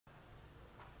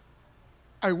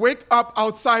I wake up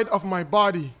outside of my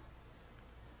body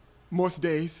most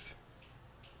days.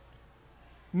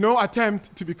 No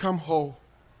attempt to become whole.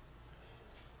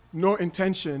 No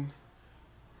intention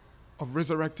of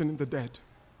resurrecting the dead.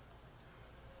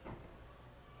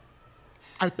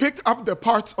 I pick up the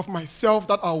parts of myself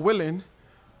that are willing,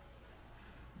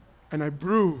 and I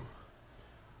brew,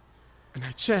 and I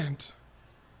chant,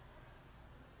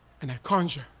 and I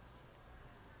conjure.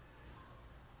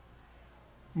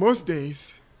 Most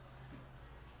days,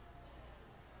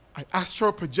 I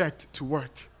astral project to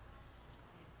work,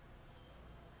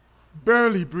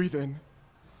 barely breathing,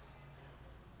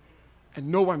 and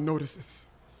no one notices.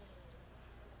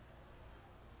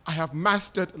 I have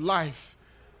mastered life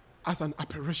as an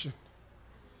apparition.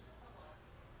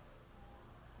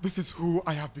 This is who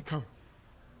I have become.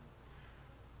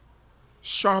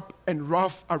 Sharp and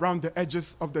rough around the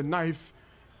edges of the knife,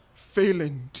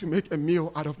 failing to make a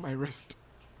meal out of my wrist.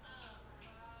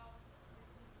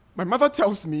 My mother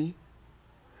tells me,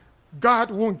 God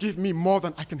won't give me more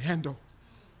than I can handle.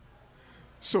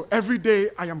 So every day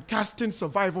I am casting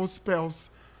survival spells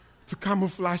to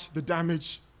camouflage the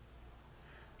damage,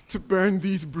 to burn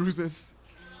these bruises,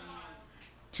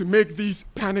 to make these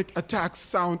panic attacks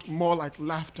sound more like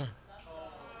laughter.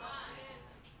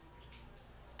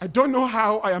 I don't know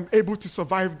how I am able to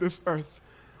survive this earth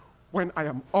when I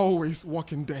am always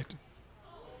walking dead.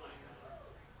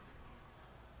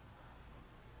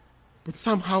 But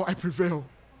somehow I prevail.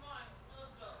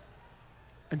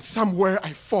 And somewhere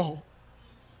I fall.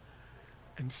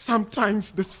 And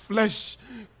sometimes this flesh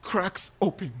cracks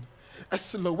open, a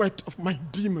silhouette of my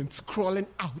demons crawling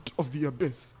out of the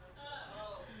abyss.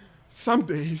 Some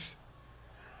days,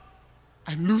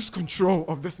 I lose control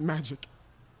of this magic,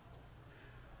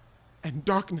 and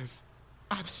darkness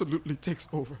absolutely takes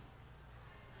over.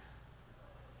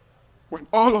 When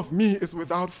all of me is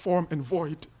without form and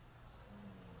void,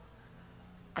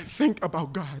 I think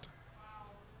about God.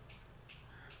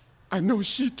 I know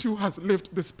she too has lived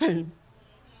this pain.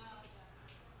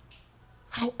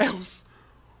 How else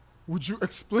would you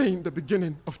explain the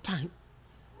beginning of time?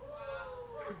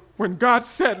 When God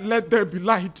said, "Let there be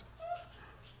light,"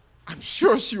 I'm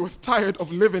sure she was tired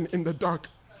of living in the dark.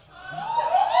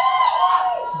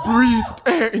 Breathed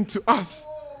air into us.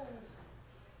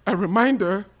 A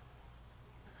reminder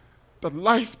that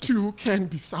life too can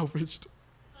be salvaged.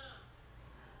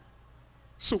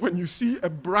 So when you see a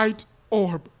bright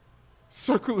orb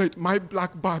circulate my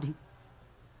black body,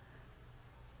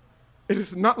 it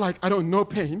is not like I don't know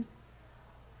pain.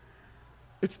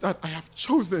 It's that I have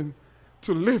chosen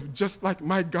to live just like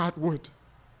my God would,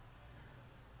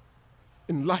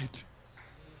 in light.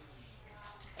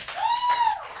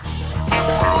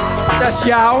 That's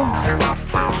Yaw.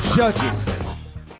 Judges.